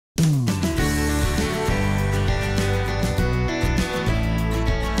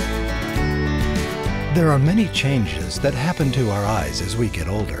There are many changes that happen to our eyes as we get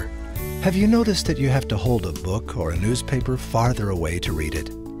older. Have you noticed that you have to hold a book or a newspaper farther away to read it?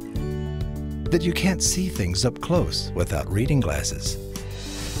 That you can't see things up close without reading glasses?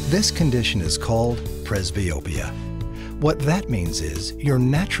 This condition is called presbyopia. What that means is your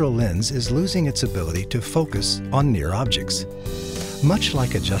natural lens is losing its ability to focus on near objects. Much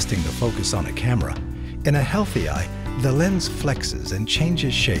like adjusting the focus on a camera, in a healthy eye, the lens flexes and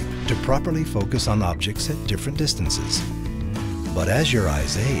changes shape to properly focus on objects at different distances. But as your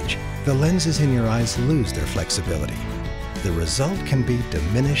eyes age, the lenses in your eyes lose their flexibility. The result can be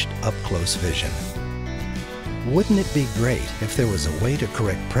diminished up-close vision. Wouldn't it be great if there was a way to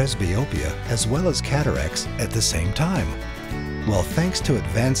correct presbyopia as well as cataracts at the same time? Well, thanks to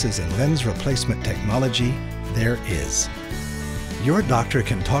advances in lens replacement technology, there is. Your doctor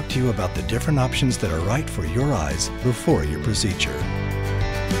can talk to you about the different options that are right for your eyes before your procedure.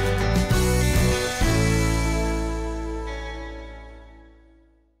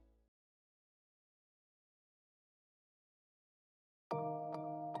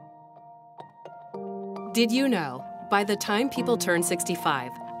 Did you know, by the time people turn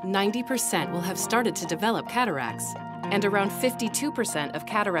 65, 90% will have started to develop cataracts, and around 52% of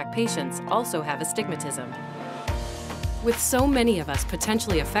cataract patients also have astigmatism. With so many of us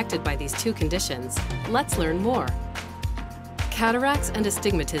potentially affected by these two conditions, let's learn more. Cataracts and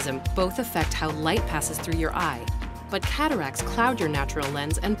astigmatism both affect how light passes through your eye, but cataracts cloud your natural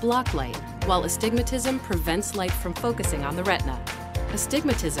lens and block light, while astigmatism prevents light from focusing on the retina.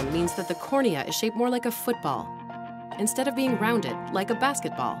 Astigmatism means that the cornea is shaped more like a football, instead of being rounded like a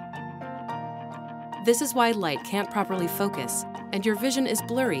basketball. This is why light can't properly focus, and your vision is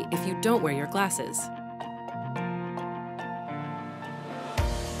blurry if you don't wear your glasses.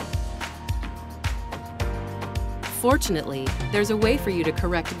 Fortunately, there's a way for you to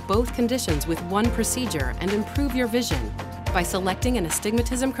correct both conditions with one procedure and improve your vision by selecting an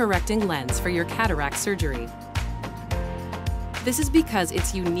astigmatism-correcting lens for your cataract surgery. This is because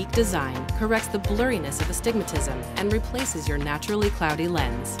its unique design corrects the blurriness of astigmatism and replaces your naturally cloudy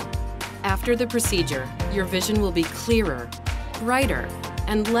lens. After the procedure, your vision will be clearer, brighter,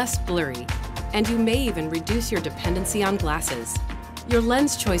 and less blurry, and you may even reduce your dependency on glasses. Your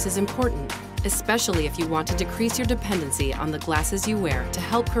lens choice is important, especially if you want to decrease your dependency on the glasses you wear to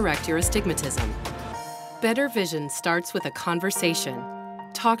help correct your astigmatism. Better vision starts with a conversation.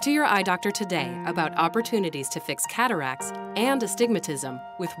 Talk to your eye doctor today about opportunities to fix cataracts and astigmatism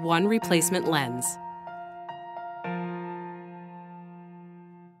with one replacement lens.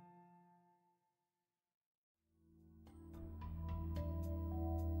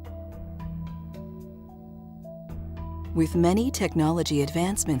 With many technology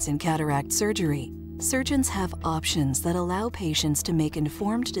advancements in cataract surgery, surgeons have options that allow patients to make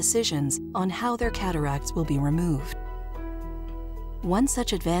informed decisions on how their cataracts will be removed. One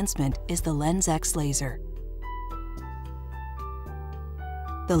such advancement is the LensX laser.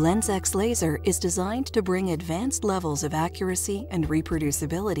 The LensX laser is designed to bring advanced levels of accuracy and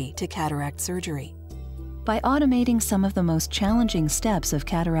reproducibility to cataract surgery. By automating some of the most challenging steps of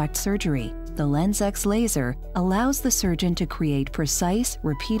cataract surgery, the LensX laser allows the surgeon to create precise,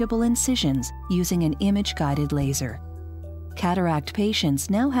 repeatable incisions using an image-guided laser. Cataract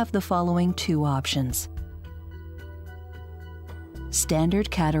patients now have the following two options: standard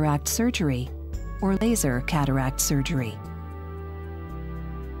cataract surgery or laser cataract surgery.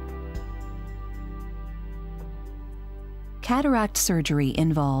 Cataract surgery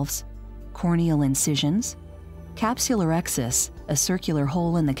involves corneal incisions, capsular excess, a circular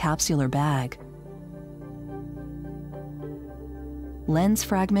hole in the capsular bag, lens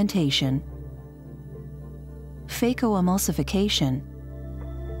fragmentation, phacoemulsification,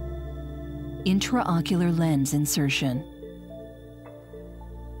 intraocular lens insertion,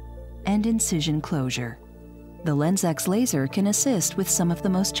 and incision closure. The LensX laser can assist with some of the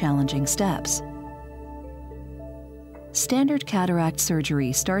most challenging steps. Standard cataract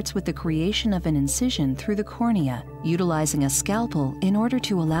surgery starts with the creation of an incision through the cornea, utilizing a scalpel in order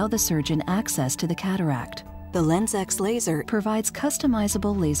to allow the surgeon access to the cataract. The LensX laser provides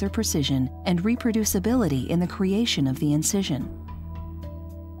customizable laser precision and reproducibility in the creation of the incision.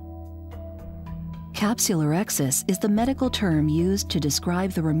 Capsular excess is the medical term used to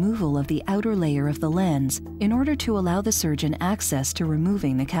describe the removal of the outer layer of the lens in order to allow the surgeon access to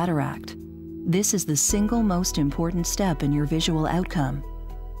removing the cataract. This is the single most important step in your visual outcome.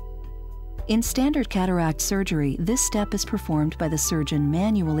 In standard cataract surgery, this step is performed by the surgeon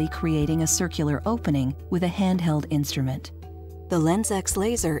manually creating a circular opening with a handheld instrument. The LensX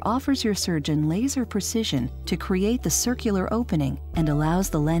laser offers your surgeon laser precision to create the circular opening and allows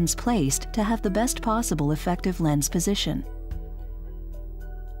the lens placed to have the best possible effective lens position.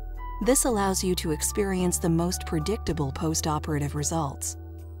 This allows you to experience the most predictable post-operative results.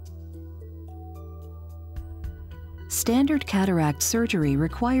 Standard cataract surgery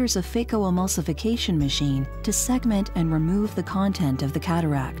requires a phacoemulsification machine to segment and remove the content of the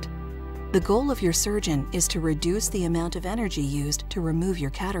cataract. The goal of your surgeon is to reduce the amount of energy used to remove your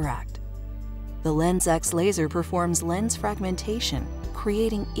cataract. The LensX laser performs lens fragmentation,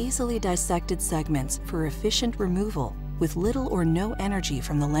 creating easily dissected segments for efficient removal with little or no energy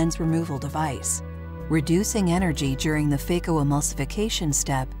from the lens removal device. Reducing energy during the phacoemulsification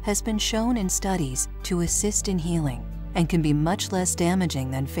step has been shown in studies to assist in healing and can be much less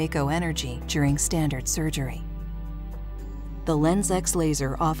damaging than phaco energy during standard surgery. The LensX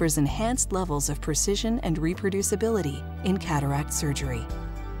laser offers enhanced levels of precision and reproducibility in cataract surgery.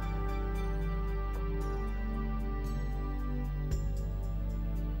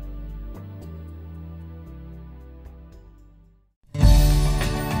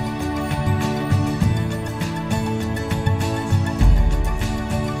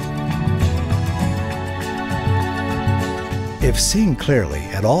 If seeing clearly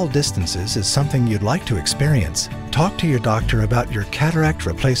at all distances is something you'd like to experience, talk to your doctor about your cataract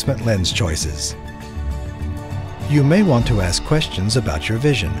replacement lens choices. You may want to ask questions about your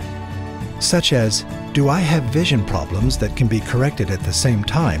vision, such as, do I have vision problems that can be corrected at the same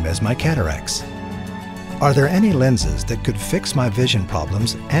time as my cataracts? Are there any lenses that could fix my vision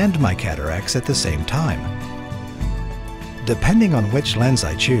problems and my cataracts at the same time? Depending on which lens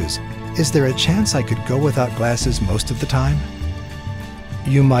I choose, is there a chance I could go without glasses most of the time?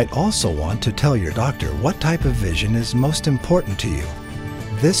 You might also want to tell your doctor what type of vision is most important to you.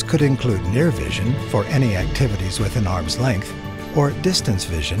 This could include near vision for any activities within arm's length, or distance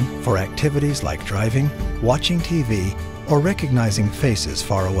vision for activities like driving, watching TV, or recognizing faces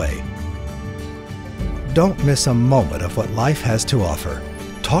far away. Don't miss a moment of what life has to offer.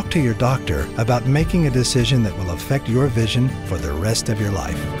 Talk to your doctor about making a decision that will affect your vision for the rest of your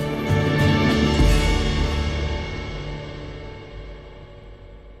life.